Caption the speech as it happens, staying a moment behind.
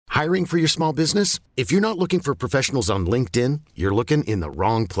Hiring for your small business? If you're not looking for professionals on LinkedIn, you're looking in the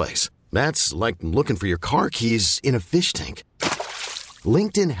wrong place. That's like looking for your car keys in a fish tank.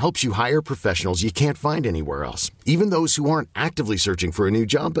 LinkedIn helps you hire professionals you can't find anywhere else, even those who aren't actively searching for a new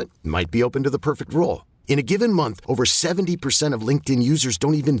job but might be open to the perfect role. In a given month, over 70% of LinkedIn users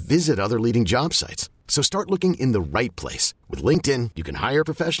don't even visit other leading job sites. So start looking in the right place. With LinkedIn, you can hire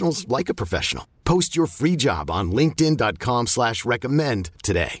professionals like a professional. Post your free job on linkedin.com/recommend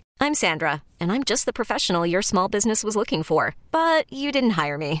today. I'm Sandra, and I'm just the professional your small business was looking for. But you didn't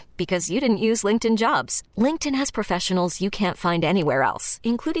hire me because you didn't use LinkedIn Jobs. LinkedIn has professionals you can't find anywhere else,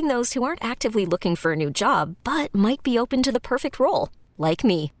 including those who aren't actively looking for a new job, but might be open to the perfect role, like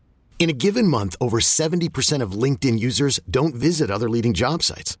me. In a given month, over 70% of LinkedIn users don't visit other leading job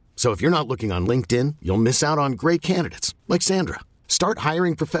sites. So if you're not looking on LinkedIn, you'll miss out on great candidates like Sandra. Start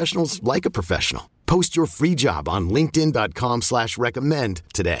hiring professionals like a professional. Post your free job on linkedin.com/recommend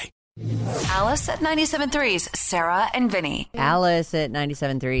today. Alice at 97.3's Sarah and Vinny. Alice at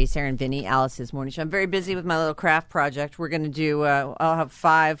 97.3, Sarah and Vinny, Alice's morning show. I'm very busy with my little craft project. We're going to do, I'll have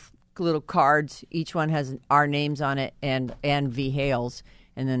 5 little cards. Each one has our names on it and V. Hales.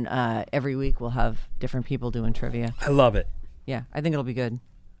 And then every week we'll have different people doing trivia. I love it. Yeah, I think it'll be good.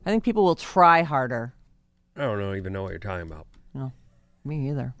 I think people will try harder. I don't even know what you're talking about. No,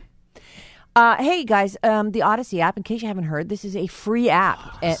 me either. Hey, guys, the Odyssey app, in case you haven't heard, this is a free app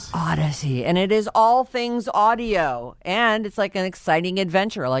at Odyssey. And it is all things audio. And it's like an exciting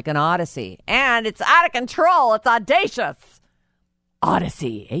adventure, like an Odyssey. And it's out of control. It's audacious.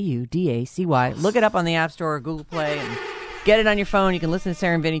 Odyssey, Audacy. Look it up on the App Store or Google Play and get it on your phone. You can listen to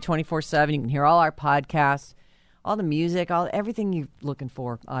Sarah and Vinny 24/7. You can hear all our podcasts, all the music, everything you're looking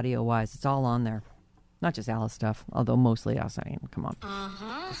for audio-wise. It's all on there. Not just Alice stuff, although mostly us. I mean, come on.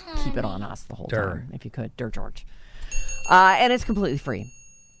 Just keep it on us the whole time, if you could. George. And it's completely free.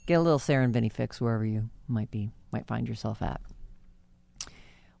 Get a little Sarah and Vinny fix wherever you might find yourself at.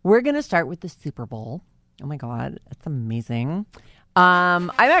 We're going to start with the Super Bowl. Oh, my God. That's amazing.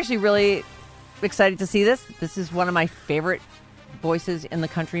 I'm actually really excited to see this. This is one of my favorite voices in the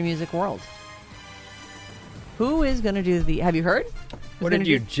country music world. Who is going to do have you heard? What did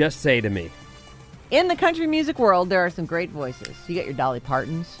you just say to me? In the country music world, there are some great voices. You got your Dolly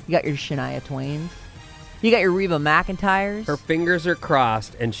Partons. You got your Shania Twains. You got your Reba McEntires. Her fingers are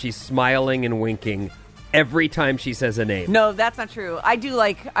crossed, and she's smiling and winking every time she says a name. No, that's not true. I do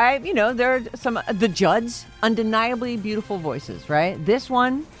there are some, the Judds, undeniably beautiful voices, right? This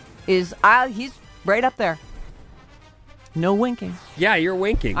one is, he's right up there. No winking. Yeah, you're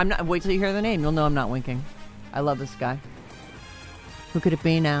winking. I'm not. Wait till you hear the name. You'll know I'm not winking. I love this guy. Who could it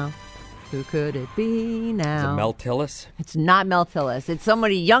be now? Who could it be now? Is it Mel Tillis? It's not Mel Tillis. It's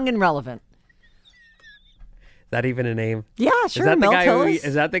somebody young and relevant. Is that even a name? Yeah, sure. Mel Tillis.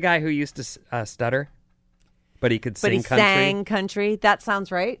 Is that the guy who used to stutter? But he could sing country? But he sang country. That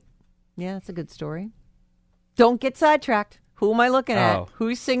sounds right. Yeah, that's a good story. Don't get sidetracked. Who am I looking at?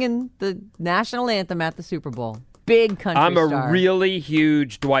 Who's singing the national anthem at the Super Bowl? Big country star. I'm a really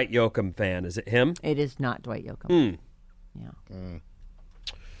huge Dwight Yoakam fan. Is it him? It is not Dwight Yoakam. Yeah.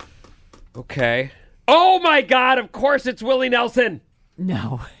 Okay. Oh, my God. Of course it's Willie Nelson.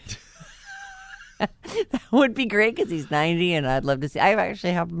 No. That would be great because he's 90 and I'd love to see. I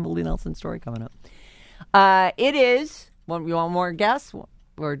actually have a Willie Nelson story coming up. It is. You want more guess?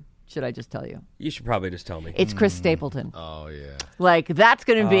 Or should I just tell you? You should probably just tell me. It's Chris Stapleton. Oh, yeah. Like, that's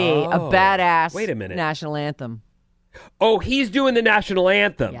going to be a badass Wait a minute. national anthem. Oh, he's doing the national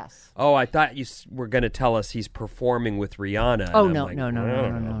anthem. Yes. Oh, I thought you were going to tell us he's performing with Rihanna. Oh, no.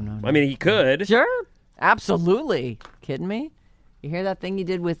 I mean, he could. Sure. Absolutely. Kidding me? You hear that thing he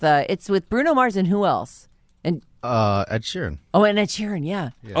did with, it's with Bruno Mars and who else? And Ed Sheeran. Oh, and Ed Sheeran, yeah.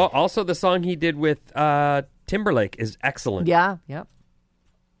 Oh, also the song he did with Timberlake is excellent. Yeah, yep.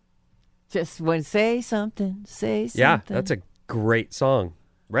 Just when say something. Yeah, that's a great song.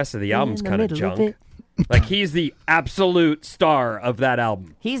 Rest of the album's kind of junk. Like, he's the absolute star of that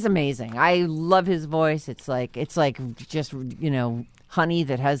album. He's amazing. I love his voice. It's like just, honey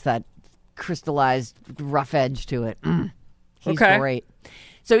that has that crystallized rough edge to it. He's great.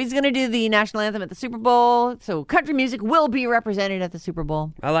 So he's going to do the national anthem at the Super Bowl. So country music will be represented at the Super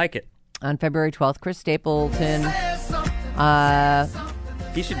Bowl. I like it. On February 12th, Chris Stapleton.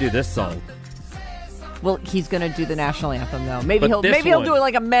 He should do this song. Well, he's going to do the national anthem, though. Maybe he'll do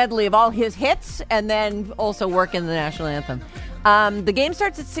like a medley of all his hits and then also work in the national anthem. The game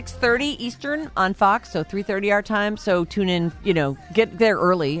starts at 6:30 Eastern on Fox, so 3:30 our time. So tune in, get there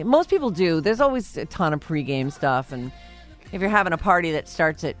early. Most people do. There's always a ton of pregame stuff, and if you're having a party that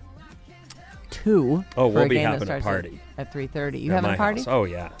starts at 2. Oh, for we'll a be game that having a starts party. At 3:30. You At having my a party? house. Oh,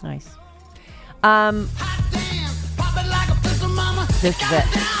 yeah. Nice. This is it.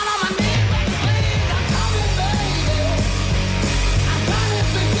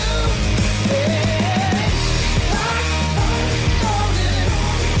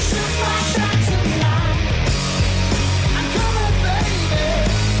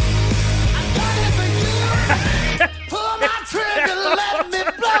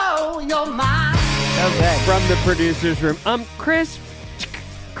 Okay. From the producer's room. Chris,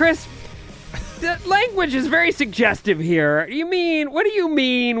 the language is very suggestive here. What do you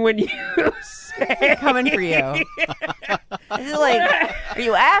mean when you say... Coming for you. Is it like, are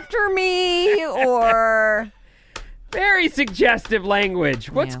you after me or... Very suggestive language.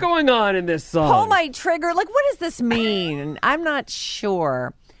 What's Yeah. going on in this song? Pull my trigger. Like, what does this mean? I'm not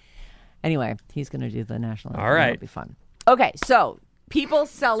sure. Anyway, he's going to do the national anthem. All right. It'll be fun. Okay, so people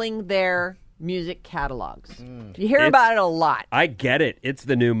selling their music catalogs. You hear about it a lot. I get it. It's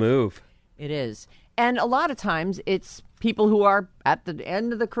the new move. It is. And a lot of times it's people who are at the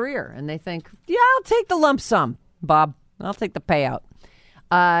end of the career and they think, yeah, I'll take the lump sum, Bob. I'll take the payout.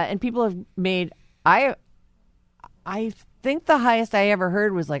 And people have made, I think the highest I ever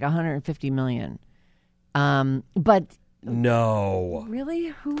heard was like 150 million. But No. really,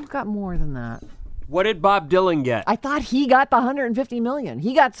 who got more than that? What did Bob Dylan get? I thought he got the 150 million.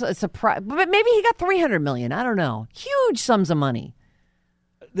 He got a surprise, but maybe he got 300 million. I don't know. Huge sums of money.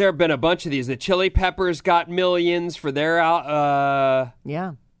 There have been a bunch of these. The Chili Peppers got millions for their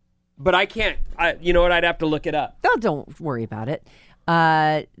Yeah. but I can't. You know what? I'd have to look it up. No, don't worry about it.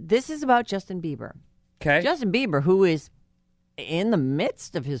 This is about Justin Bieber. Okay. Justin Bieber, who is in the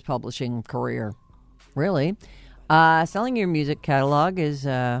midst of his publishing career, really. Selling your music catalog is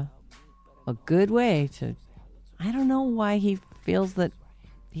a good way to... I don't know why he feels that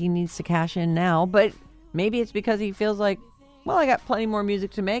he needs to cash in now, but maybe it's because he feels like, well, I got plenty more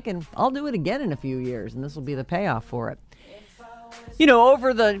music to make, and I'll do it again in a few years, and this will be the payoff for it. You know,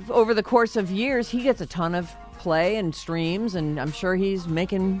 over the course of years, he gets a ton of play and streams, and I'm sure he's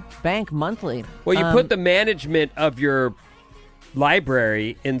making bank monthly. Well, you put the management of your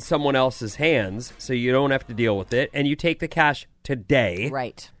library in someone else's hands, so you don't have to deal with it, and you take the cash today,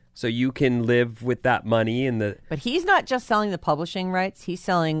 Right. so you can live with that money and the... But he's not just selling the publishing rights; he's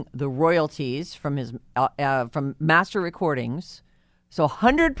selling the royalties from his from master recordings. So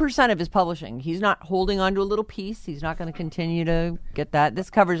 100% of his publishing. He's not holding on to a little piece. He's not going to continue to get that. This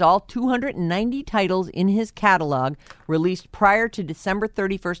covers all 290 titles in his catalog released prior to December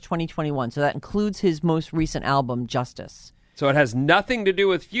 31st, 2021. So that includes his most recent album, Justice. So it has nothing to do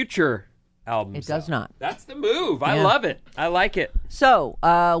with future albums. It does not. That's the move. I Yeah. love it. I like it. So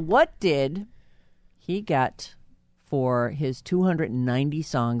what did he get for his 290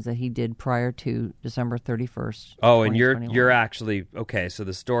 songs that he did prior to December 31st? Oh, and 2021? you're actually... Okay, so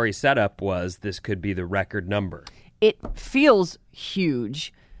the story setup was this could be the record number. It feels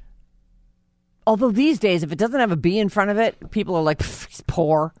huge. Although these days, if it doesn't have a B in front of it, people are like, he's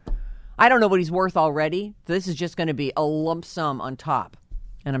poor. I don't know what he's worth already. This is just going to be a lump sum on top.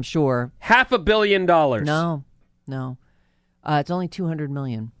 And I'm sure... $500 million. No. It's only 200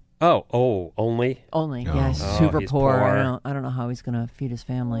 million. Oh, only? Only. Yeah, he's super he's poor. poor. I don't know how he's going to feed his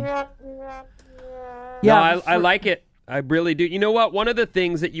family. No, I like it. I really do. You know what? One of the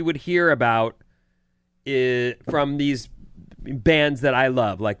things that you would hear about from these bands that I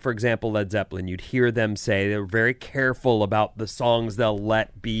love, like, for example, Led Zeppelin, you'd hear them say they're very careful about the songs they'll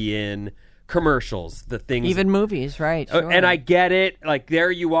let be in commercials, the things... Even movies, right. Sure. And I get it. Like,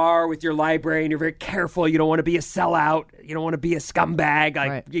 there you are with your library, and you're very careful. You don't want to be a sellout. You don't want to be a scumbag.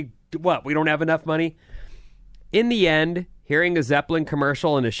 Like, Right. we don't have enough money? In the end, hearing a Zeppelin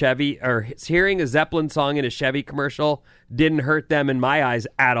commercial in a Chevy, or hearing a Zeppelin song in a Chevy commercial didn't hurt them in my eyes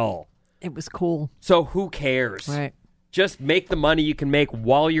at all. It was cool. So who cares? Right. Just make the money you can make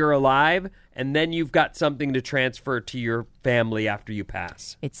while you're alive, and then you've got something to transfer to your family after you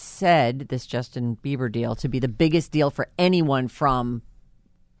pass. It's said, this Justin Bieber deal, to be the biggest deal for anyone from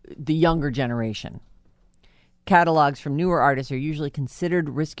the younger generation. Catalogs from newer artists are usually considered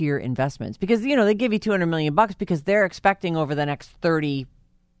riskier investments because, you know, they give you $200 million because they're expecting over the next 30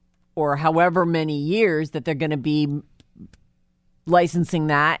 or however many years that they're going to be licensing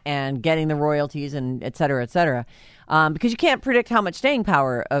that and getting the royalties and et cetera, because you can't predict how much staying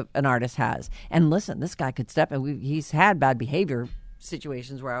power an artist has. And listen, this guy could step in. He's had bad behavior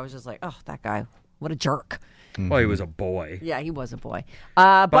situations where I was just like, oh, that guy, what a jerk. Well, he was a boy. Yeah, he was a boy.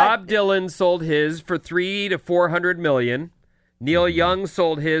 Bob Dylan sold his for $300 to $400 million. Neil Young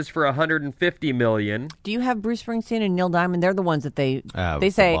sold his for $150 million. Do you have Bruce Springsteen and Neil Diamond? They're the ones that they the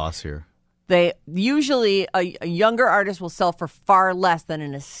say boss here. They usually a younger artist will sell for far less than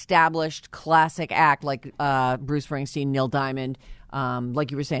an established classic act like Bruce Springsteen, Neil Diamond,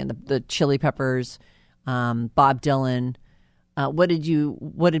 like you were saying, the Chili Peppers, Bob Dylan. What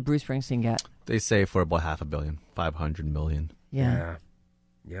did Bruce Springsteen get? They say for about $500 million, 500 million. Yeah.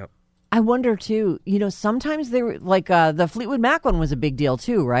 Yep. I wonder too. Sometimes they were like the Fleetwood Mac one was a big deal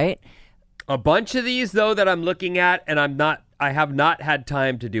too, right? A bunch of these though that I'm looking at, and I have not had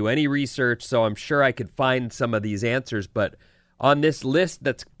time to do any research, so I'm sure I could find some of these answers. But on this list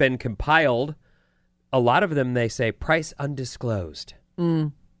that's been compiled, a lot of them they say price undisclosed.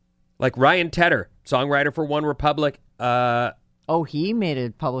 Like Ryan Tedder, songwriter for One Republic. He made a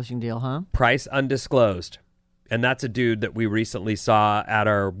publishing deal, huh? Price undisclosed. And that's a dude that we recently saw at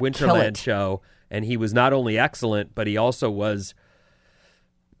our Winterland show. And he was not only excellent, but he also was,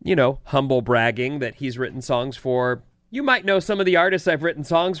 humble bragging that he's written songs for. You might know some of the artists I've written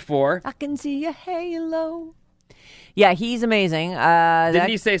songs for. I can see a halo. Yeah, he's amazing. Didn't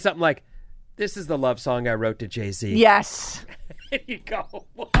he say something like, this is the love song I wrote to Jay-Z? Yes. You go,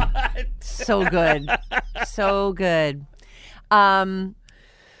 what? So good. So good.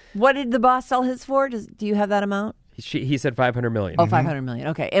 What did the boss sell his for? Do you have that amount? He said $500 million. Oh, $500 million.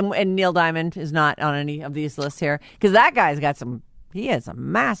 Okay. And Neil Diamond is not on any of these lists here? Because that guy's he had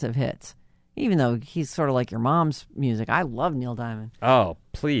some massive hits. Even though he's sort of like your mom's music. I love Neil Diamond. Oh,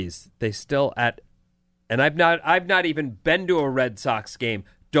 please. They still and I've not even been to a Red Sox game.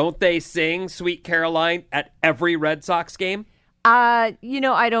 Don't they sing Sweet Caroline at every Red Sox game? I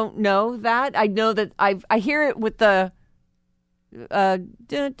don't know that. I know that I hear it with the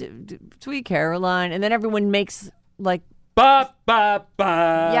Sweet Caroline, and then everyone makes like ba ba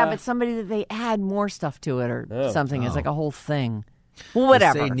ba. Yeah, but somebody that they add more stuff to it or something. It's like a whole thing. Well,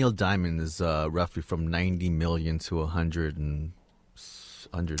 whatever. They say Neil Diamond is roughly from 90 million to 170.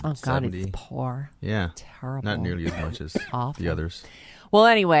 Oh God, it's poor. Yeah, terrible. Not nearly as much as the others. Well,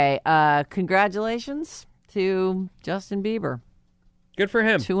 anyway, congratulations to Justin Bieber. Good for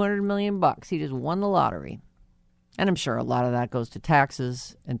him. $200 million. He just won the lottery. And I'm sure a lot of that goes to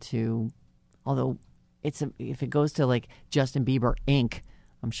taxes and although if it goes to like Justin Bieber Inc.,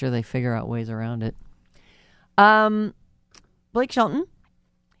 I'm sure they figure out ways around it. Blake Shelton,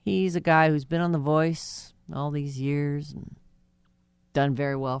 he's a guy who's been on The Voice all these years and done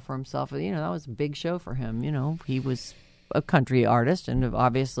very well for himself. That was a big show for him. He was a country artist and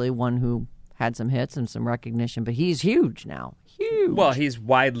obviously one who had some hits and some recognition, but he's huge now. Huge. Well, he's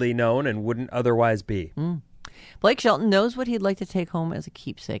widely known and wouldn't otherwise be. Blake Shelton knows what he'd like to take home as a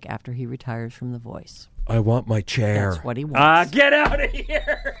keepsake after he retires from The Voice. I want my chair. That's what he wants. Get out of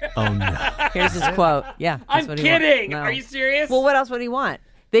here. Oh, no. Here's his quote. Yeah. I'm kidding. No. Are you serious? Well, what else would he want?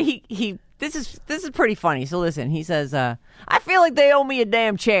 This is pretty funny. So listen, he says, I feel like they owe me a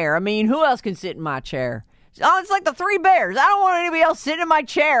damn chair. I mean, who else can sit in my chair? Oh, it's like the Three Bears. I don't want anybody else sitting in my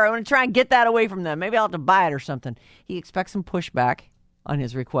chair. I'm going to try and get that away from them. Maybe I'll have to buy it or something. He expects some pushback on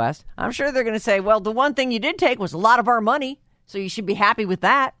his request. I'm sure they're going to say, well, the one thing you did take was a lot of our money, so you should be happy with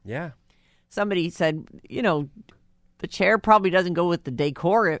that. Yeah. Somebody said, the chair probably doesn't go with the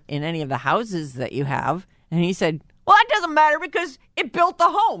decor in any of the houses that you have. And he said, well, that doesn't matter because it built the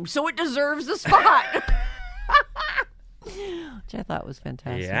home, so it deserves the spot. Which I thought was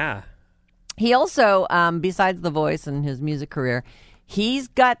fantastic. Yeah. He also, besides The Voice and his music career, he's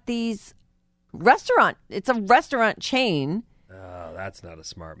got these it's a restaurant chain. Oh, that's not a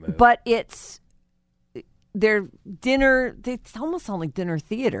smart move. But it's almost sound like dinner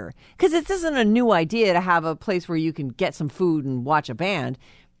theater. Because this isn't a new idea to have a place where you can get some food and watch a band.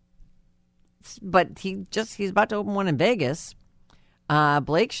 But he's about to open one in Vegas.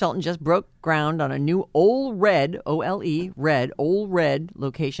 Blake Shelton just broke ground on a new Ole Red, O-L-E, Red, Ole Red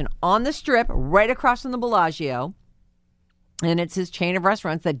location on the Strip, right across from the Bellagio. And it's his chain of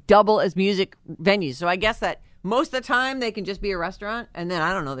restaurants that double as music venues. So I guess that most of the time they can just be a restaurant. And then,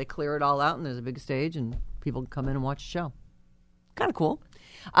 I don't know, they clear it all out and there's a big stage and people can come in and watch a show. Kind of cool.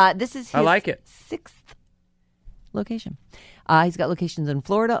 This is his I like it. 6th location. He's got locations in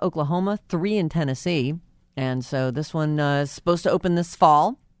Florida, Oklahoma, 3 in Tennessee. And so this one is supposed to open this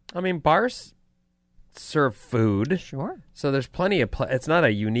fall. I mean, bars serve food. Sure. So there's plenty of it's not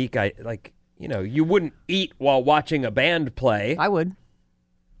a unique, you wouldn't eat while watching a band play. I would.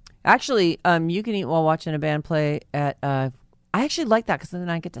 Actually, you can eat while watching a band play at, I actually like that because then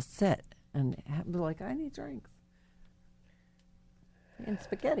I get to sit and be like, I need drinks. And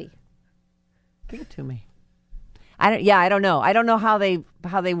spaghetti. Give it to me. I don't know. I don't know how they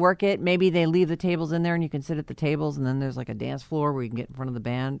work it. Maybe they leave the tables in there and you can sit at the tables, and then there's like a dance floor where you can get in front of the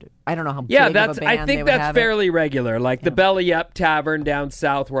band. I don't know how big of a band I think that's fairly regular. Like the Belly Up Tavern down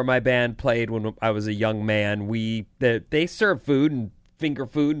south where my band played when I was a young man. They serve food and finger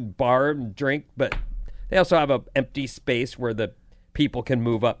food and bar and drink, but they also have an empty space where the people can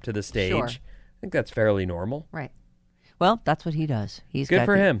move up to the stage. Sure. I think that's fairly normal. Right. Well, that's what he does. He's good got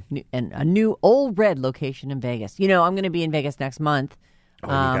for him. And a new Old Red location in Vegas. You know, I'm going to be in Vegas next month. Oh,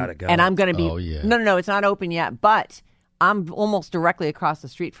 you gotta go. And I'm going to be. Oh, yeah. No, it's not open yet. But I'm almost directly across the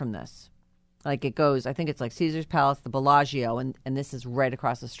street from this. Like it goes. I think it's like Caesar's Palace, the Bellagio, and this is right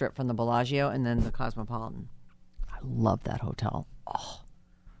across the strip from the Bellagio, and then the Cosmopolitan. I love that hotel. Oh.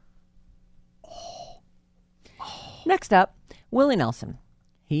 Next up, Willie Nelson.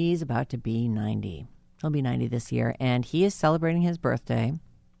 He's about to be 90. He'll be 90 this year, and he is celebrating his birthday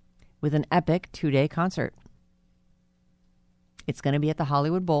with an epic 2-day concert. It's going to be at the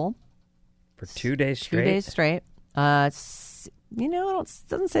Hollywood Bowl. For 2 days straight? 2 days straight. It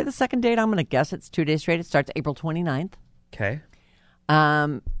doesn't say the second date. I'm going to guess it's 2 days straight. It starts April 29th. Okay.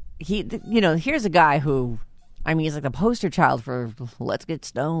 Here's a guy who, he's like the poster child for let's get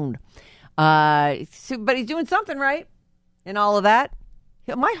stoned. But he's doing something right in all of that.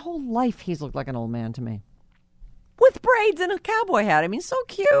 My whole life, he's looked like an old man to me. With braids and a cowboy hat. So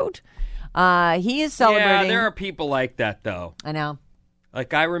cute. He is celebrating. Yeah, there are people like that, though. I know.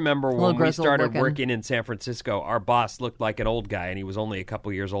 Like, I remember when we started looking. working in San Francisco, our boss looked like an old guy, and he was only a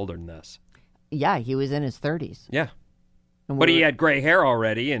couple years older than us. Yeah, he was in his 30s. Yeah. But he had gray hair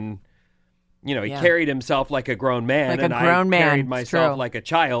already, and, he carried himself like a grown man. Like a grown man. I carried myself like a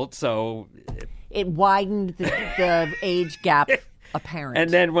child, so... It widened the age gap apparent. And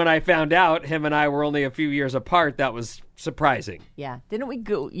then when I found out him and I were only a few years apart, that was surprising. Yeah. Didn't we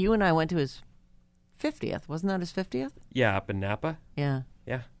go? You and I went to his 50th. Wasn't that his 50th? Yeah, up in Napa. Yeah.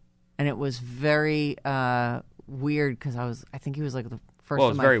 Yeah. And it was very weird because I think he was like the first Well,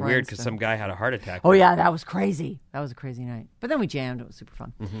 it of was my very friends weird because some guy had a heart attack. Oh, yeah. That was crazy. That was a crazy night. But then we jammed. It was super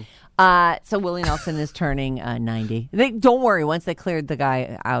fun. Mm-hmm. So Willie Nelson is turning 90. Don't worry. Once they cleared the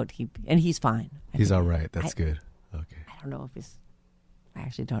guy out, he's fine. He's all right. That's good. Okay. I don't know if I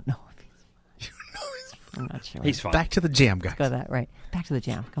actually don't know if he's You know he's I'm not sure. He's fine. Back to the jam, guys. Go that right. Back to the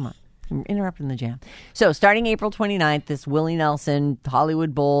jam. Come on. I'm interrupting the jam. So starting April 29th, this Willie Nelson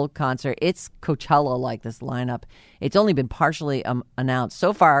Hollywood Bowl concert. It's Coachella-like, this lineup. It's only been partially announced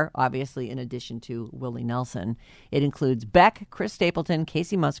so far, obviously, in addition to Willie Nelson. It includes Beck, Chris Stapleton,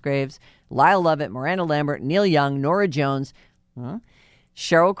 Casey Musgraves, Lyle Lovett, Miranda Lambert, Neil Young, Norah Jones,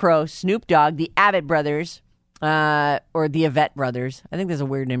 Sheryl Crow, Snoop Dogg, the Avett Brothers, or the Avett Brothers. I think there's a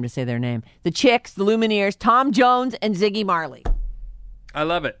weird name to say their name. The Chicks, the Lumineers, Tom Jones, and Ziggy Marley. I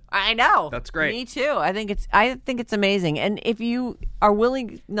love it. I know. That's great. Me too. I think it's amazing. And if you are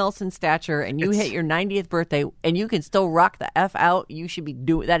Willie Nelson stature and you hit your 90th birthday and you can still rock the F out, you should be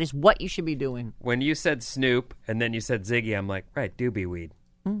doing. That is what you should be doing. When you said Snoop and then you said Ziggy, I'm like, right, doobie weed.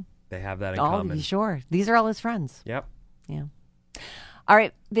 They have that in common. Sure. These are all his friends. Yep. Yeah. All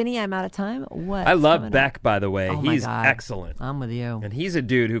right, Vinny, I'm out of time. What? I love Beck, by the way. Oh, he's my God. excellent. I'm with you. And he's a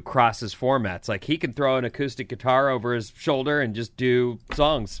dude who crosses formats. Like, he can throw an acoustic guitar over his shoulder and just do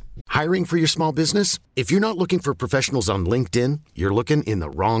songs. Hiring for your small business? If you're not looking for professionals on LinkedIn, you're looking in the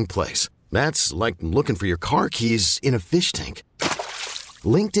wrong place. That's like looking for your car keys in a fish tank.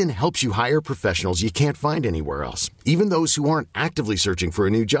 LinkedIn helps you hire professionals you can't find anywhere else, even those who aren't actively searching for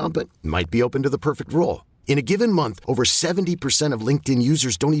a new job but might be open to the perfect role. In a given month, over 70% of LinkedIn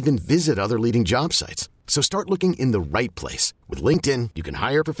users don't even visit other leading job sites. So start looking in the right place. With LinkedIn, you can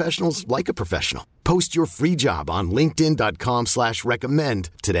hire professionals like a professional. Post your free job on linkedin.com/recommend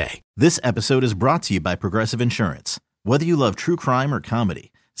today. This episode is brought to you by Progressive Insurance. Whether you love true crime or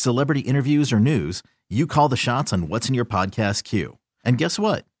comedy, celebrity interviews or news, you call the shots on what's in your podcast queue. And guess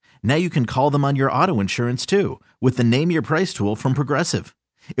what? Now you can call them on your auto insurance too with the Name Your Price tool from Progressive.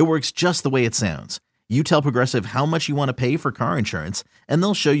 It works just the way it sounds. You tell Progressive how much you want to pay for car insurance, and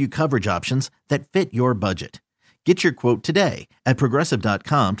they'll show you coverage options that fit your budget. Get your quote today at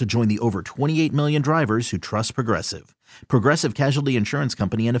Progressive.com to join the over 28 million drivers who trust Progressive. Progressive Casualty Insurance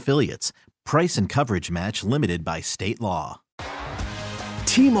Company and Affiliates. Price and coverage match limited by state law.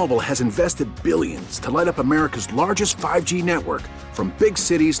 T-Mobile has invested billions to light up America's largest 5G network, from big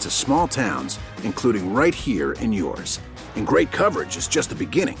cities to small towns, including right here in yours. And great coverage is just the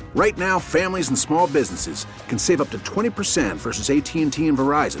beginning. Right now, families and small businesses can save up to 20% versus AT&T and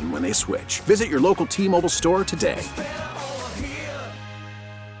Verizon when they switch. Visit your local T-Mobile store today.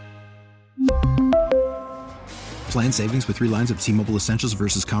 Plan savings with 3 lines of T-Mobile Essentials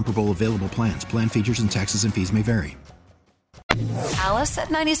versus comparable available plans. Plan features and taxes and fees may vary. Alice at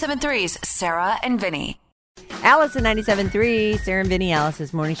 97.3's Sarah and Vinny. Alice at 97.3, Sarah and Vinny,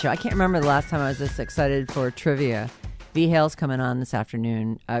 Alice's morning show. I can't remember the last time I was this excited for trivia. V. Hale's coming on this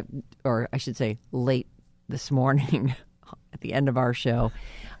afternoon, or I should say late this morning at the end of our show.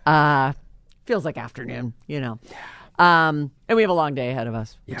 Feels like afternoon, you know. And we have a long day ahead of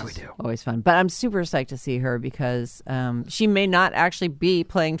us. Yeah, we do. Always fun. But I'm super psyched to see her because she may not actually be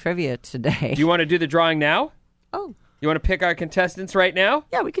playing trivia today. Do you want to do the drawing now? Oh. You want to pick our contestants right now?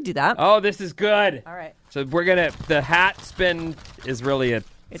 Yeah, we could do that. Oh, this is good. All right. So the hat spin is really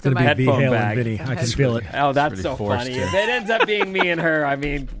it's going to be headphone V. Hale bag. and Vinny. I can feel it. Oh, that's so funny. If it ends up being me and her, I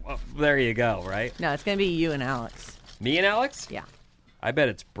mean, well, there you go, right? No, it's going to be you and Alex. Me and Alex? Yeah. I bet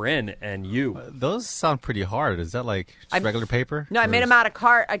it's Bryn and you. Those sound pretty hard. Is that like regular paper? No, I made them out of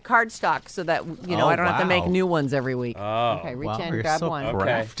cardstock so that, you know, I don't have to make new ones every week. Oh. Okay, reach in, you're grab so one.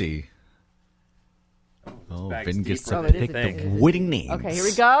 crafty. Oh, Vin gets to it is pick a the winning names. Okay, here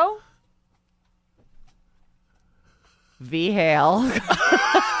we go. V. Hale. If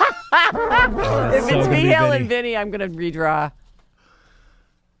it's V. Hale and Vinny, I'm going to redraw.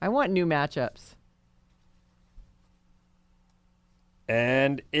 I want new matchups.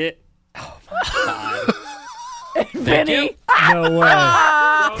 And it... Oh, my God. Vinny. No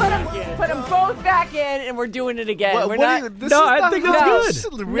way. Put them both back in, and we're doing it again. What, we're what not. do you, this No, is I not think how that's this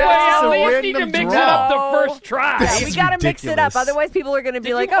good. is. No, at It's a least need to random mix it draw. up the first try. Yeah, we got to mix it up. ridiculous. Otherwise, people are going to be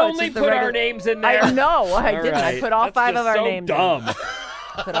Did like, you "Oh, it's only just the put regular." our names in there? I know. I All didn't. I right. put all That's 5 just of our so names. dumb. In.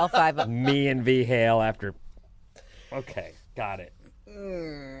 Put all 5 of them. Me and V. Hale after... Okay, got it.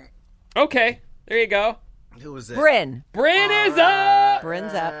 Okay, there you go. Who was it? Bryn. Bryn is up!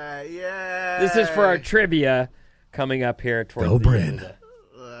 Bryn's up. Yeah. This is for our trivia coming up here towards Go the Bryn. end of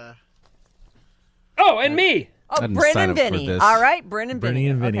the... Oh, and me. Oh, didn't Bryn sign and up for Vinny. this. All right, Bryn and Vinny.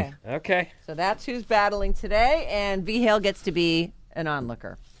 Brynny and Vinny. Okay. Okay. So that's who's battling today, and V. Hale gets to be an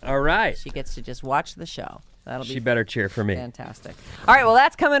onlooker. All right. She gets to just watch the show. That'll be She better cheer for me. fantastic. All right, well,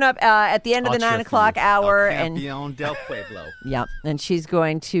 that's coming up at the end of the 9 o'clock hour. And Campeón del Pueblo. yeah, and she's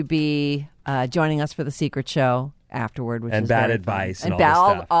going to be joining us for the secret show afterward, which And is bad very advice fun. and all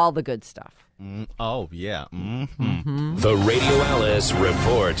the stuff. all the good stuff. Oh, yeah. Mm-hmm. The Radio Alice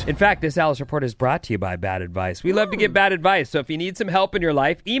Report. In fact, this Alice Report is brought to you by Bad Advice. We love to give bad advice, so if you need some help in your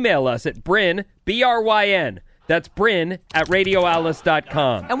life, email us at Bryn, B-R-Y-N. That's Bryn at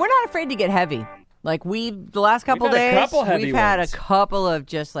radioalice.com. And we're not afraid to get heavy. Like the last couple We've had a days, couple heavy we've had ones. a couple of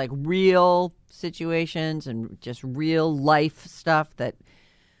just like real situations and just real life stuff that,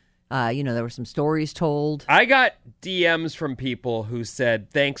 there were some stories told. I got DMs from people who said,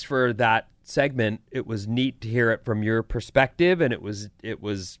 thanks for that segment. It was neat to hear it from your perspective, and it's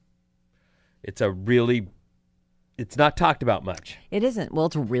not talked about much. It isn't. Well,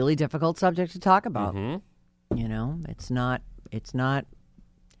 it's a really difficult subject to talk about. Mm-hmm. You know, it's not,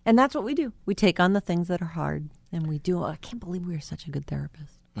 and that's what we do. We take on the things that are hard, and we do. I can't believe we are such a good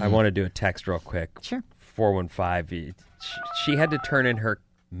therapist. I want to do a text real quick. Sure. 415. She had to turn in her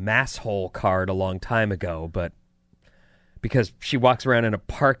mass hole card a long time ago, but because she walks around in a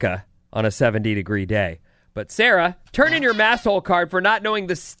parka on a 70-degree day. But Sarah, turn in your mass hole card for not knowing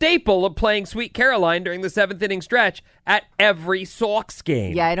the staple of playing Sweet Caroline during the 7th inning stretch at every Sox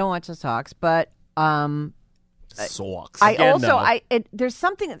game. Yeah, I don't watch the Sox, but Sox. I Again, also though. there's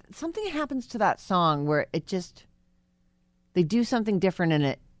something happens to that song where it just they do something different in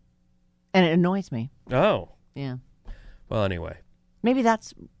it, and it annoys me. Oh. Yeah. Well, anyway. Maybe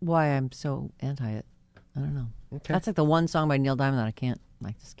that's why I'm so anti it. I don't know. Okay. That's like the one song by Neil Diamond that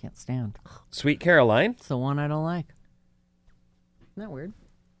I just can't stand. Sweet Caroline? It's the one I don't like. Isn't that weird?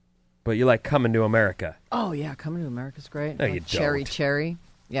 But you like Coming to America. Oh, yeah. Coming to America's great. No, you Cherry, don't. Cherry.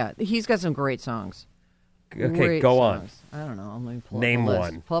 Yeah, he's got some great songs. Okay, Great go on. songs. I don't know. Let me pull Name up a list.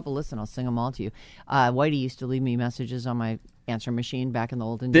 one. Pull up a list and I'll sing them all to you. Whitey used to leave me messages on my answer machine back in the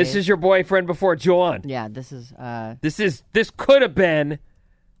olden days. This is your boyfriend before Joan. Yeah, this is... This could have been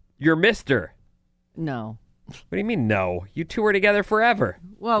your mister. No. What do you mean, no? You two were together forever.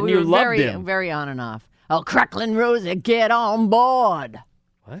 Well, and we you were loved him. very on and off. Oh, Cracklin' Rosie, get on board.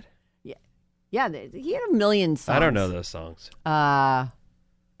 What? Yeah, he had a million songs. I don't know those songs. I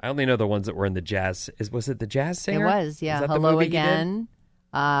only know the ones that were in the jazz. Was it the Jazz Singer? It was, yeah. Is that the Hello movie he did? Again.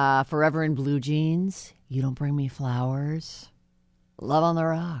 Forever in Blue Jeans. You Don't Bring Me Flowers. Love on the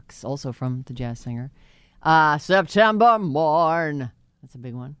Rocks, also from the Jazz Singer. September Morn. That's a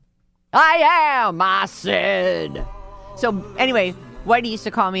big one. I am, I said. So anyway, Whitey used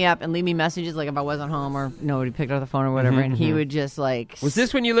to call me up and leave me messages, like if I wasn't home or nobody picked up the phone or whatever, and he would just like... Was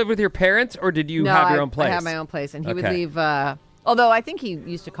this when you lived with your parents, or did you have your own place? I had my own place, and he would leave... although I think he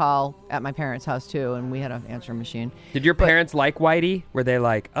used to call at my parents' house, too, and we had an answering machine. Did your parents like Whitey? Were they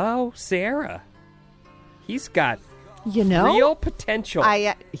like, oh, Sarah, he's got real potential?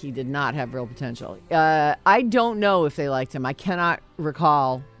 He did not have real potential. I don't know if they liked him. I cannot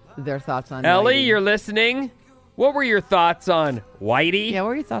recall their thoughts on Ellie, Whitey. you're listening? What were your thoughts on Whitey? Yeah, what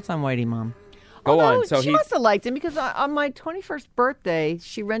were your thoughts on Whitey, Mom? Go on. So she must have liked him because on my 21st birthday,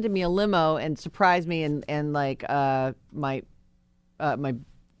 she rented me a limo and surprised me, and like my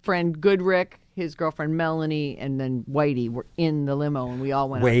friend Goodrick, his girlfriend Melanie, and then Whitey were in the limo, and we all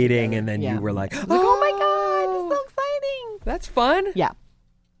went waiting, and then you were like, oh my God, it's so exciting. That's fun. Yeah.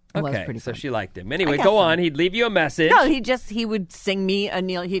 Okay, so she liked him. Anyway, go on. He'd leave you a message. No, he would sing me a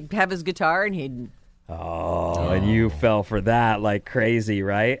Neil. He'd have his guitar, and he'd... Oh, and you fell for that like crazy,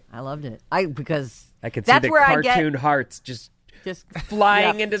 right? I loved it. Because I could see the cartoon hearts just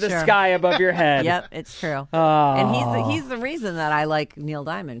flying into the sky above your head. Yep, it's true. Oh. And he's the reason that I like Neil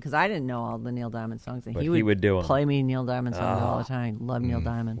Diamond, because I didn't know all the Neil Diamond songs, and but he would do them. Play me Neil Diamond songs all the time. Love Neil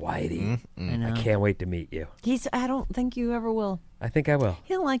Diamond. Whitey, I can't wait to meet you. I don't think you ever will. I think I will.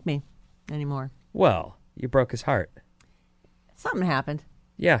 He don't like me anymore. Well, you broke his heart. Something happened.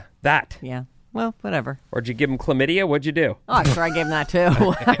 Yeah, that. Yeah. Well, whatever. Or did you give him chlamydia? What'd you do? Oh, I'm sure I gave him that, too.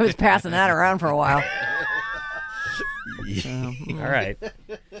 I was passing that around for a while. All right.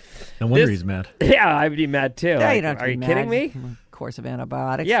 No wonder he's mad. Yeah, I'd be mad, too. Yeah, you don't have to Are be you mad. kidding me? Course of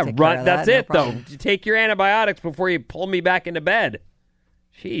antibiotics. Yeah, that's it, no though. You take your antibiotics before you pull me back into bed.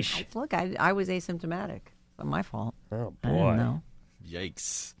 Sheesh. Look, I was asymptomatic. It's not my fault. Oh, boy. I didn't know.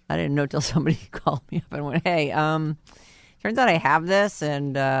 Yikes. I didn't know till somebody called me up and went, hey, turns out I have this,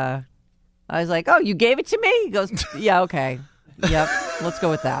 and I was like, oh, you gave it to me? He goes, yeah, okay. Yep, let's go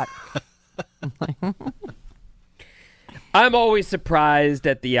with that. I'm always surprised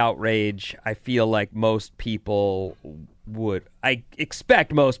at the outrage. I feel like most people I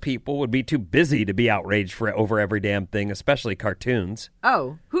expect most people would be too busy to be outraged over every damn thing, especially cartoons.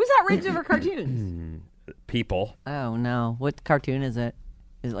 Oh, who's outraged over cartoons? People. Oh, no. What cartoon is it?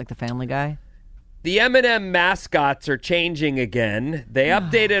 Is it like the Family Guy? The M&M mascots are changing again. They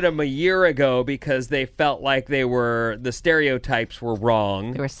updated them a year ago because they felt like the stereotypes were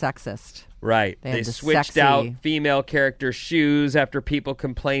wrong. They were sexist. Right. They switched out female character shoes after people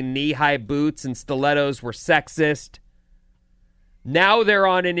complained knee-high boots and stilettos were sexist. Now they're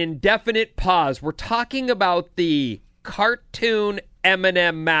on an indefinite pause. We're talking about the cartoon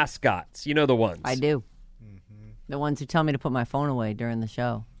M&M mascots. You know the ones. I do. Mm-hmm. The ones who tell me to put my phone away during the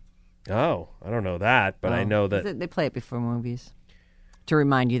show. Oh, I don't know that, but I know that they play it before movies to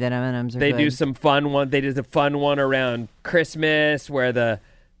remind you that M&Ms are They good. do some fun one. They did a fun one around Christmas where the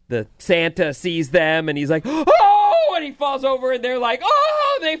Santa sees them and he's like, oh, and he falls over and they're like,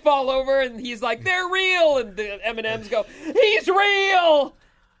 oh, they fall over and he's like, they're real, and the M&Ms go, he's real.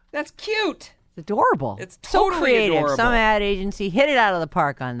 That's cute. It's adorable. It's totally so creative. adorable. Some ad agency hit it out of the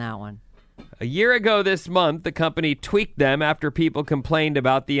park on that one. A year ago this month, the company tweaked them after people complained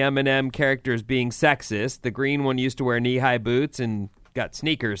about the M&M characters being sexist. The green one used to wear knee-high boots and got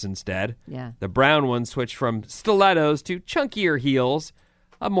sneakers instead. Yeah. The brown one switched from stilettos to chunkier heels.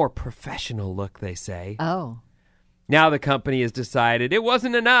 A more professional look, they say. Oh. Now the company has decided it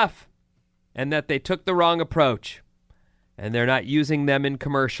wasn't enough and that they took the wrong approach. And they're not using them in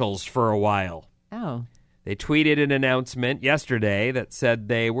commercials for a while. Oh. They tweeted an announcement yesterday that said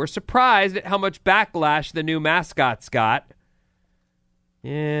they were surprised at how much backlash the new mascots got.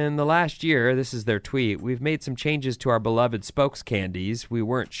 In the last year, this is their tweet, we've made some changes to our beloved spokes candies. We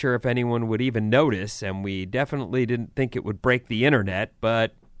weren't sure if anyone would even notice, and we definitely didn't think it would break the internet,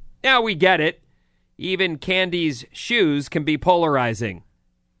 but now we get it. Even Candy's shoes can be polarizing.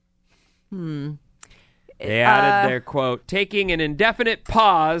 They added their quote, taking an indefinite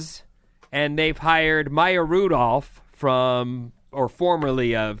pause, and they've hired Maya Rudolph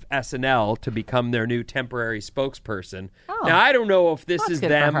formerly of SNL to become their new temporary spokesperson. Oh. Now, I don't know if this is good for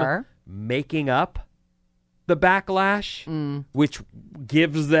them her. making up the backlash, which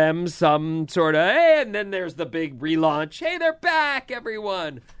gives them some sort of, hey, and then there's the big relaunch. Hey, they're back,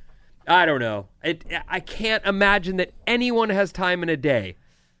 everyone. I don't know. I can't imagine that anyone has time in a day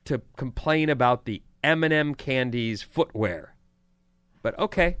to complain about the M&M Candies footwear. But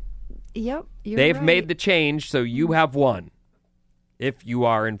okay. Yep. They've right. made the change, so you have won. If you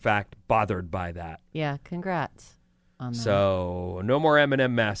are, in fact, bothered by that. Yeah, congrats on that. So, no more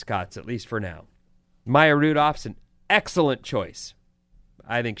M&M mascots, at least for now. Maya Rudolph's an excellent choice.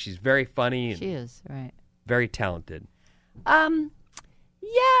 I think she's very funny. And she is, right. very talented.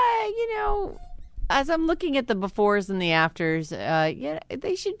 yeah, as I'm looking at the befores and the afters,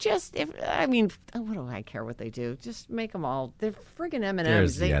 they should just. What do I care what they do? Just make them all. They're friggin' M&Ms.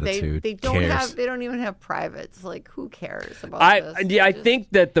 There's the attitude. They don't cares? They don't even have privates. Like, who cares about this? I think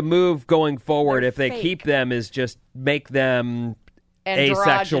that the move going forward, if they fake. keep them, is just make them Androgynous,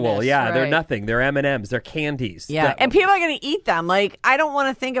 asexual. Yeah, they're right. nothing. They're M&Ms. They're candies. Yeah, and people are going to eat them. Like, I don't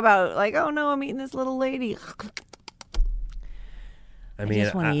want to think about, like, oh, no, I'm eating this little lady. I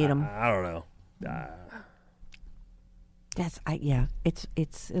just want to eat them. I don't know.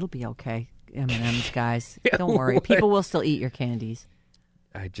 It'll be okay, M&Ms, guys. Don't worry. People will still eat your candies.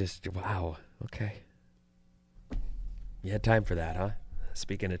 Wow. Okay. You had time for that, huh?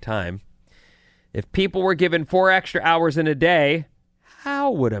 Speaking of time, if people were given 4 extra hours in a day, how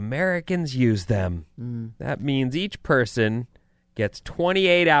would Americans use them? That means each person gets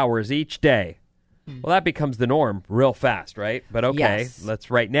 28 hours each day. Well, that becomes the norm real fast, right? But okay,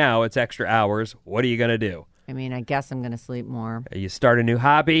 right now it's extra hours. What are you going to do? I guess I'm going to sleep more. You start a new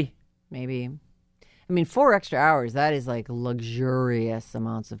hobby? Maybe. 4 extra hours, that is like luxurious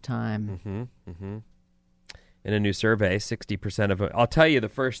amounts of time. In a new survey, 60% of it. I'll tell you the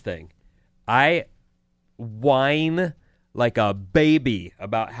first thing. I whine like a baby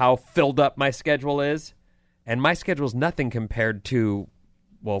about how filled up my schedule is. And my schedule is nothing compared to,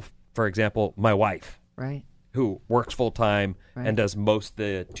 well, for example, my wife. Right. Who works full time and does most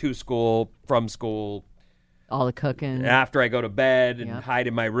the to school, from school. All the cooking. After I go to bed and hide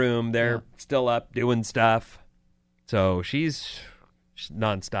in my room, they're still up doing stuff. So she's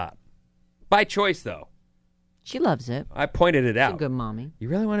nonstop. By choice, though. She loves it. I pointed it out. She's a good mommy. You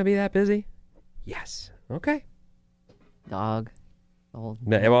really want to be that busy? Yes. Okay. Dog.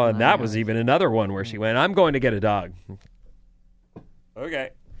 That was even another one where she went, I'm going to get a dog.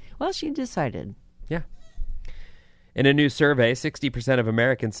 Okay. Well, she decided. Yeah. In a new survey, 60% of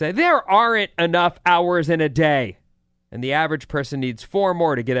Americans say there aren't enough hours in a day, and the average person needs 4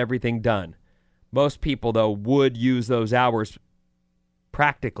 more to get everything done. Most people, though, would use those hours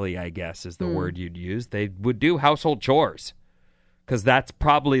practically, I guess, is the word you'd use. They would do household chores because that's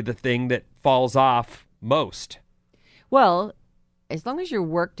probably the thing that falls off most. Well, as long as your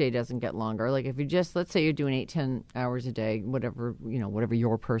workday doesn't get longer, like if you just, let's say you're doing 8-10 hours a day, whatever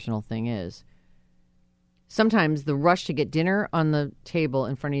your personal thing is. Sometimes the rush to get dinner on the table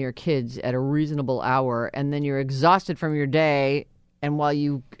in front of your kids at a reasonable hour, and then you're exhausted from your day, and while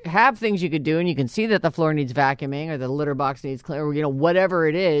you have things you could do, and you can see that the floor needs vacuuming or the litter box needs clear, or whatever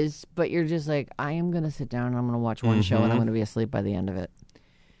it is, but you're just like, I am going to sit down and I'm going to watch one show and I'm going to be asleep by the end of it.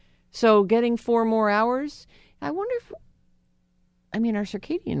 So getting 4 more hours, I wonder if, our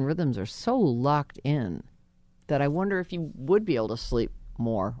circadian rhythms are so locked in that I wonder if you would be able to sleep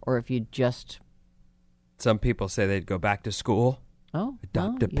more, or if you just... Some people say they'd go back to school. Oh.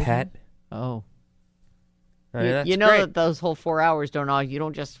 Adopt a pet. Oh. That's you know great. that those whole 4 hours you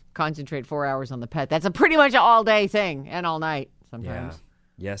don't just concentrate 4 hours on the pet. That's a pretty much an all-day thing, and all night sometimes.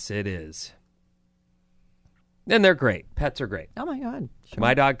 Yeah. Yes, it is. And they're great. Pets are great. Oh, my God. Sure.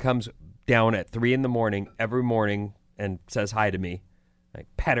 My dog comes down at 3 a.m. every morning and says hi to me. I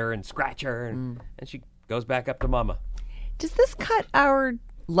pet her and scratch her, and she goes back up to mama. Does this cut our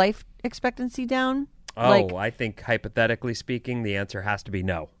life expectancy down? Oh, I think hypothetically speaking, the answer has to be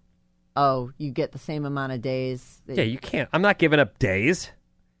no. Oh, you get the same amount of days? Yeah, you can't. I'm not giving up days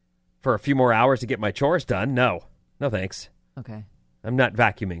for a few more hours to get my chores done. No. No thanks. Okay. I'm not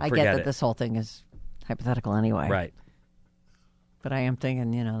vacuuming. I Forget get that it. this whole thing is hypothetical anyway. Right. But I am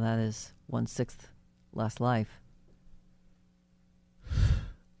thinking, that is 1/6 less life.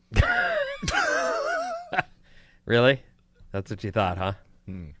 Really? That's what you thought, huh?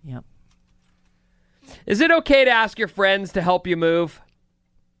 Yep. Is it okay to ask your friends to help you move?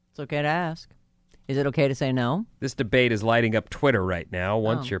 It's okay to ask. Is it okay to say no? This debate is lighting up Twitter right now.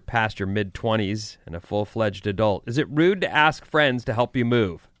 Once you're past your mid-20s and a full-fledged adult, is it rude to ask friends to help you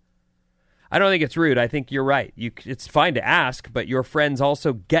move? I don't think it's rude. I think you're right. It's fine to ask, but your friends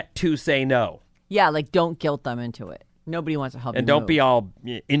also get to say no. Yeah, like don't guilt them into it. Nobody wants to help you And don't move. be all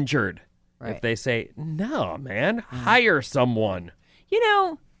injured Right. if they say, no, man, hire someone.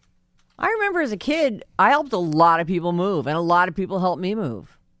 I remember as a kid, I helped a lot of people move, and a lot of people helped me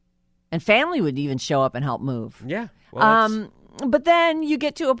move. And family would even show up and help move. Yeah. Well, but then you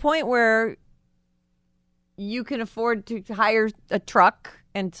get to a point where you can afford to hire a truck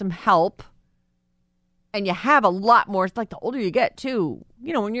and some help, and you have a lot more. It's like the older you get, too.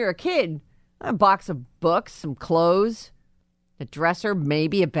 When you're a kid, a box of books, some clothes, a dresser,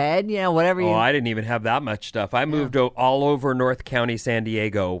 maybe a bed, whatever. I didn't even have that much stuff. I moved all over North County, San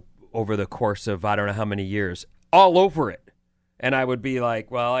Diego over the course of I don't know how many years. All over it. And I would be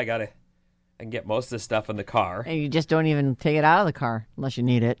like, well, I can get most of this stuff in the car. And you just don't even take it out of the car unless you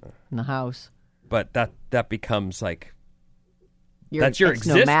need it in the house. But that becomes like, that's your it's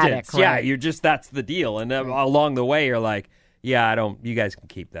existence. Nomadic, right? Yeah, that's the deal. And along the way, you're like, yeah, you guys can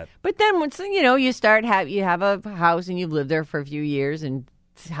keep that. But then once, you start, you have a house and you've lived there for a few years and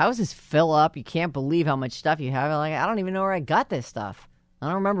houses fill up. You can't believe how much stuff you have. Like, I don't even know where I got this stuff. I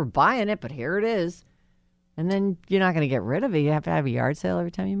don't remember buying it, but here it is. And then you're not going to get rid of it. You have to have a yard sale every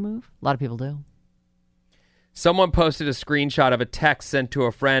time you move. A lot of people do. Someone posted a screenshot of a text sent to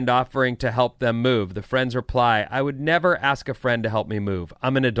a friend offering to help them move. The friend's reply, I would never ask a friend to help me move.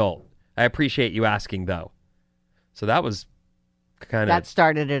 I'm an adult. I appreciate you asking, though. So that was kind of... That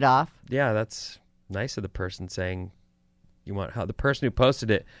started it off. Yeah, that's nice of the person saying you want how the person who posted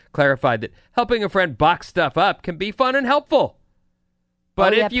it clarified that helping a friend box stuff up can be fun and helpful.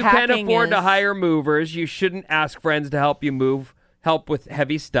 But if you can afford to hire movers, you shouldn't ask friends to help you move, help with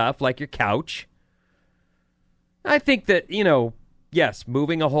heavy stuff like your couch. I think that, yes,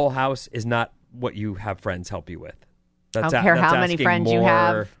 moving a whole house is not what you have friends help you with. I don't care how many friends you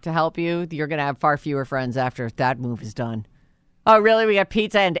have to help you. You're going to have far fewer friends after that move is done. Oh, really? We got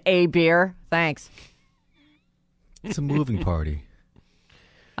pizza and a beer? Thanks. It's a moving party.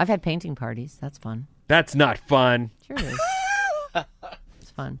 I've had painting parties. That's fun. That's not fun. Sure is. It's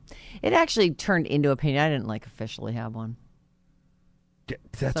fun. It actually turned into a painting. I didn't officially have one.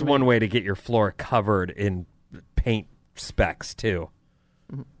 That's one way to get your floor covered in paint specks, too.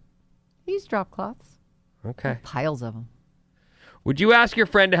 Mm-hmm. Use drop cloths. Okay. Piles of them. Would you ask your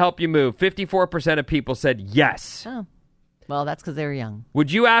friend to help you move? 54% of people said yes. Oh. Well, that's because they were young.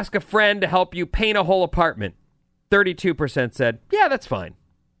 Would you ask a friend to help you paint a whole apartment? 32% said, yeah, that's fine.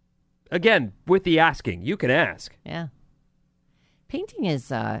 Again, with the asking, you can ask. Yeah. Painting is,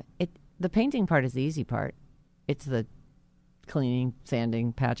 the painting part is the easy part. It's the cleaning,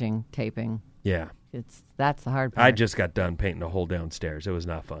 sanding, patching, taping. Yeah. That's the hard part. I just got done painting a whole downstairs. It was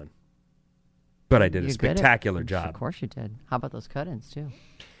not fun. But I did a spectacular job. Of course you did. How about those cut-ins, too?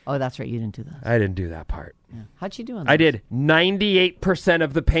 Oh, that's right. You didn't do those. I didn't do that part. Yeah. How'd you do on those? I did 98%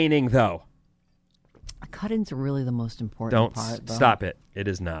 of the painting, though. Cut-ins are really the most important part. Don't stop it. It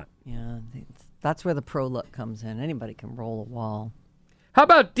is not. Yeah. That's where the pro look comes in. Anybody can roll a wall. How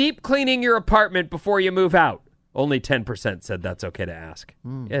about deep cleaning your apartment before you move out? Only 10% said that's okay to ask.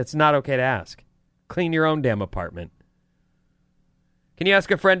 It's not okay to ask. Clean your own damn apartment. Can you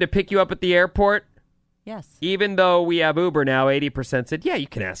ask a friend to pick you up at the airport? Yes. Even though we have Uber now, 80% said, yeah, you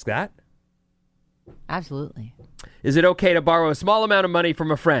can ask that. Absolutely. Is it okay to borrow a small amount of money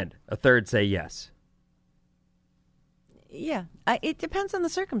from a friend? A third say yes. Yeah. It depends on the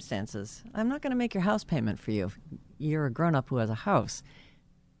circumstances. I'm not going to make your house payment for you. You're a grown-up who has a house.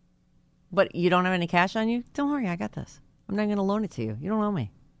 But you don't have any cash on you? Don't worry, I got this. I'm not going to loan it to you. You don't owe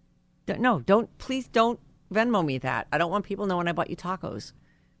me. Please don't Venmo me that. I don't want people knowing I bought you tacos.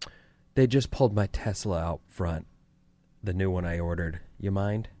 They just pulled my Tesla out front. The new one I ordered. You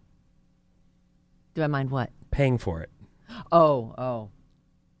mind? Do I mind what? Paying for it. Oh.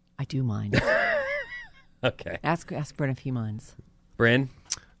 I do mind. Okay. Ask Bryn if he minds. Bryn?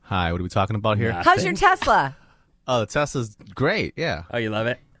 Hi, what are we talking about here? Nothing. How's your Tesla? Oh, the Tesla's great, yeah. Oh, you love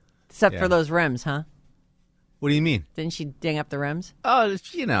it? Except for those rims, huh? What do you mean? Didn't she ding up the rims? Oh,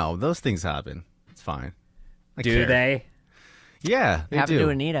 those things happen. It's fine. Do they? Yeah, they Happen do. to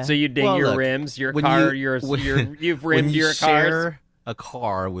Anita. So you ding your rims, your car, you've rimmed your cars? When you share a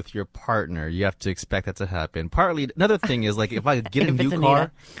car with your partner, you have to expect that to happen. Partly, another thing is, if I get a new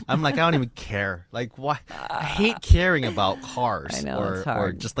car, I'm like, I don't even care. Like, why? I hate caring about cars. I know, it's hard.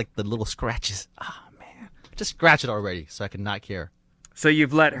 Or just the little scratches. Oh, man. Just scratch it already so I can not care. So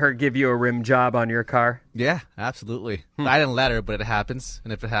you've let her give you a rim job on your car? Yeah, absolutely. I didn't let her, but it happens.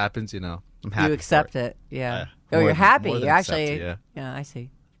 And if it happens, I'm happy. You accept it. Yeah. You're happy. You actually. Yeah, I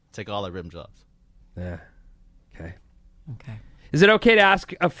see. Take all the rim jobs. Yeah. Okay. Okay. Is it okay to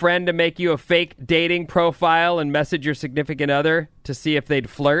ask a friend to make you a fake dating profile and message your significant other to see if they'd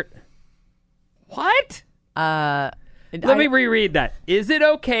flirt? What? Let me reread that. Is it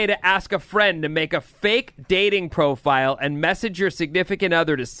okay to ask a friend to make a fake dating profile and message your significant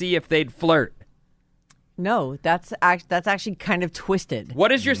other to see if they'd flirt? No, that's actually kind of twisted.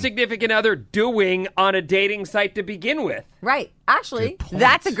 What is your significant other doing on a dating site to begin with? Right. Actually,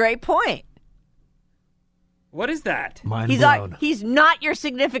 that's a great point. What is that? He's not your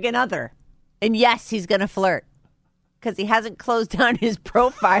significant other. And yes, he's going to flirt. Because he hasn't closed down his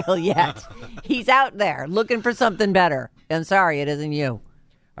profile yet. He's out there looking for something better. I'm sorry, it isn't you.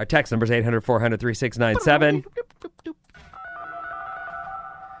 Our text number is 800-400-3697.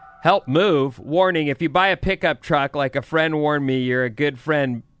 Help move. Warning, if you buy a pickup truck, like a friend warned me, you're a good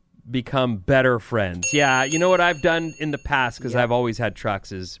friend, become better friends. Yeah, you know what I've done in the past, because I've always had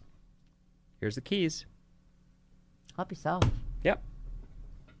trucks, is here's the keys. Help yourself. Yep.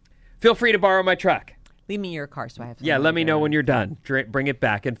 Feel free to borrow my truck. Leave me your car so I have some. Yeah, let me know when you're done. Bring it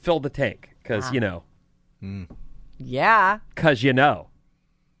back and fill the tank, because, you know. Yeah. Because you know.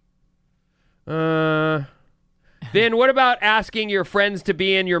 Vin, what about asking your friends to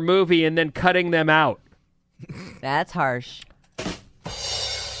be in your movie and then cutting them out? That's harsh.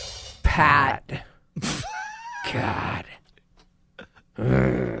 Pat. God.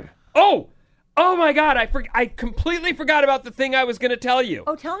 Oh my God! I completely forgot about the thing I was going to tell you.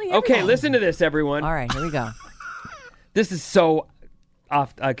 Oh, tell me. Okay, listen to this, everyone. All right, here we go. This is so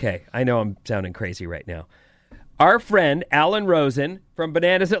off. Okay, I know I'm sounding crazy right now. Our friend Alan Rosen from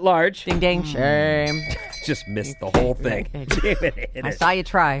Bananas at Large. Ding ding. Shame. Just missed the whole thing. I saw you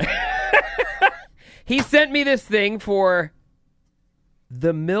try. He sent me this thing for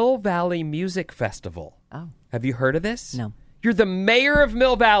the Mill Valley Music Festival. Oh. Have you heard of this? No. You're the mayor of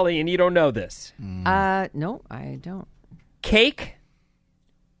Mill Valley and you don't know this. No, I don't. Cake?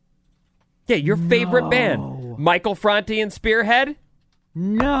 Yeah, your favorite band. Michael Franti and Spearhead?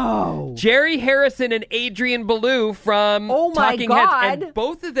 No. Jerry Harrison and Adrian Belew from Talking Heads. And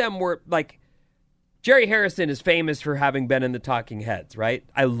both of them were like, Jerry Harrison is famous for having been in the Talking Heads, right?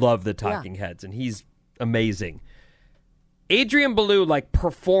 I love the Talking Heads, and he's amazing. Adrian Belew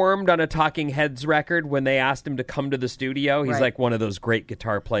performed on a Talking Heads record when they asked him to come to the studio. He's like one of those great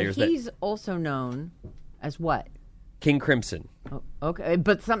guitar players. He's also known as what? King Crimson. Oh, okay,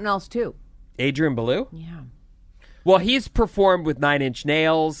 but something else too. Adrian Belew? Yeah. Well, he's performed with Nine Inch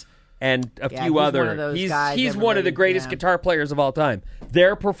Nails and a few other. He's one of the greatest guitar players of all time.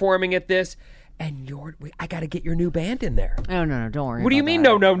 They're performing at this, and I got to get your new band in there. Oh no, don't worry. What do you mean?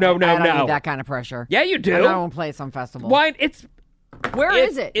 No. I don't need that kind of pressure. Yeah, you do. I don't want to play at some festival. Why? Where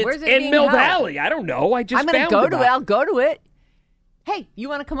is it? It's Where's it in being Mill held? Valley. I don't know. I'm going to go to it. I'll go to it. Hey, you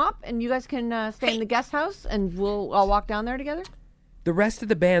want to come up and you guys can stay in the guest house and we'll all walk down there together? The rest of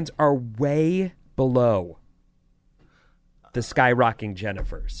the bands are way below the Skyrocking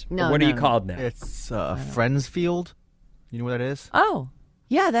Jennifers. What are you called now? It's Friendsfield. You know what that is? Oh,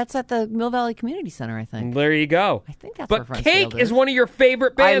 yeah, that's at the Mill Valley Community Center, I think. There you go. I think that's But where Cake Friendsfield is one of your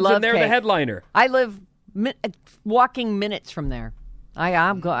favorite bands, and they're Cake. the headliner. I live walking minutes from there.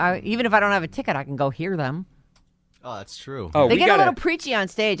 Even if I don't have a ticket, I can go hear them. Oh, that's true. Oh, they get a little preachy on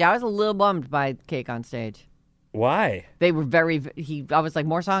stage. I was a little bummed by Cake on stage. Why? They were I was like,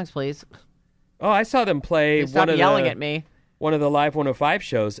 more songs, please. Oh, I saw them play yelling at me. One of the Live 105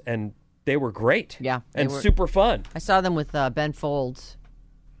 shows, and they were great. Yeah. And super fun. I saw them with Ben Folds,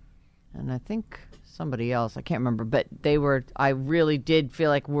 and I think somebody else. I can't remember, but I really did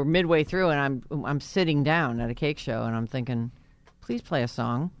feel like we're midway through, and I'm sitting down at a Cake show, and I'm thinking, please play a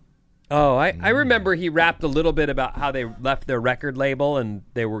song. Oh, I remember he rapped a little bit about how they left their record label and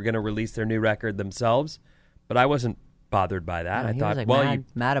they were going to release their new record themselves, but I wasn't bothered by that. I thought, was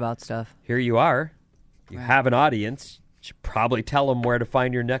mad about stuff. Here you are. You have an audience. You should probably tell them where to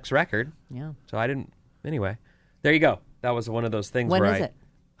find your next record. Yeah. So I didn't. Anyway, there you go. That was one of those things when where is it?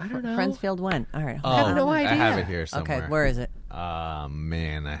 I don't know. Friendsfield when? All right. I have no idea. I have it here somewhere. Okay, where is it?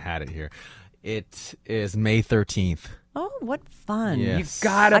 Man, I had it here. It is May 13th. Oh, what fun. Yes. You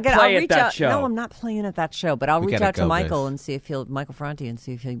gotta play at that show. No, I'm not playing at that show, but I'll reach out to Michael guys. and see if Michael Franti, and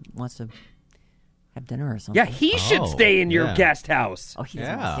see if he wants to have dinner or something. Yeah, he should stay in your guest house. Oh, he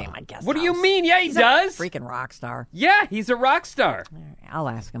doesn't want to stay in my guest house. What do you mean? Yeah, he He's does. a freaking rock star. Yeah, he's a rock star. All right, I'll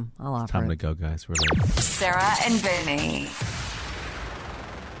ask him. I'll offer Time it. to go, guys. We're late. Sarah and Vinny.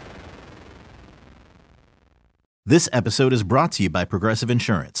 This episode is brought to you by Progressive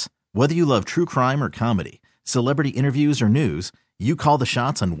Insurance. Whether you love true crime or comedy, celebrity interviews or news, you call the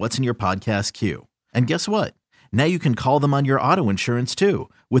shots on what's in your podcast queue. And guess what? Now you can call them on your auto insurance too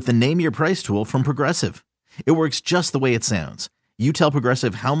with the Name Your Price tool from Progressive. It works just the way it sounds. You tell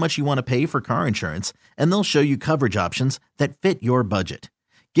Progressive how much you want to pay for car insurance, and they'll show you coverage options that fit your budget.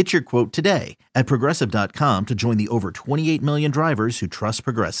 Get your quote today at Progressive.com to join the over 28 million drivers who trust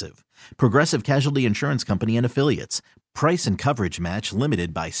Progressive. Progressive Casualty Insurance Company and Affiliates. Price and coverage match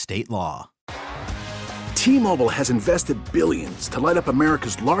limited by state law. T-Mobile has invested billions to light up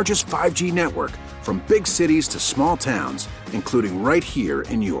America's largest 5G network, from big cities to small towns, including right here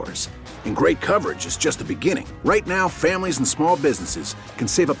in yours. And great coverage is just the beginning. Right now, families and small businesses can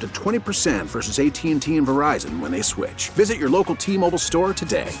save up to 20% versus AT&T and Verizon when they switch. Visit your local T-Mobile store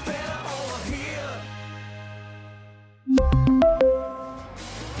today.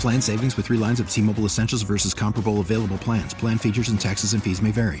 Plan savings with 3 lines of T-Mobile Essentials versus comparable available plans. Plan features and taxes and fees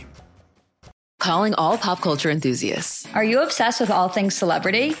may vary. Calling all pop culture enthusiasts. Are you obsessed with all things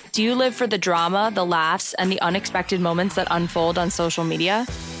celebrity? Do you live for the drama, the laughs, and the unexpected moments that unfold on social media?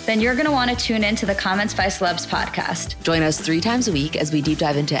 Then you're going to want to tune into the Comments by Celebs podcast. Join us 3 times a week as we deep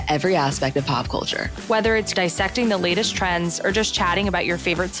dive into every aspect of pop culture. Whether it's dissecting the latest trends or just chatting about your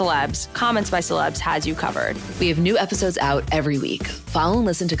favorite celebs, Comments by Celebs has you covered. We have new episodes out every week. Follow and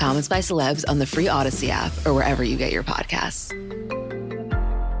listen to Comments by Celebs on the free Odyssey app or wherever you get your podcasts.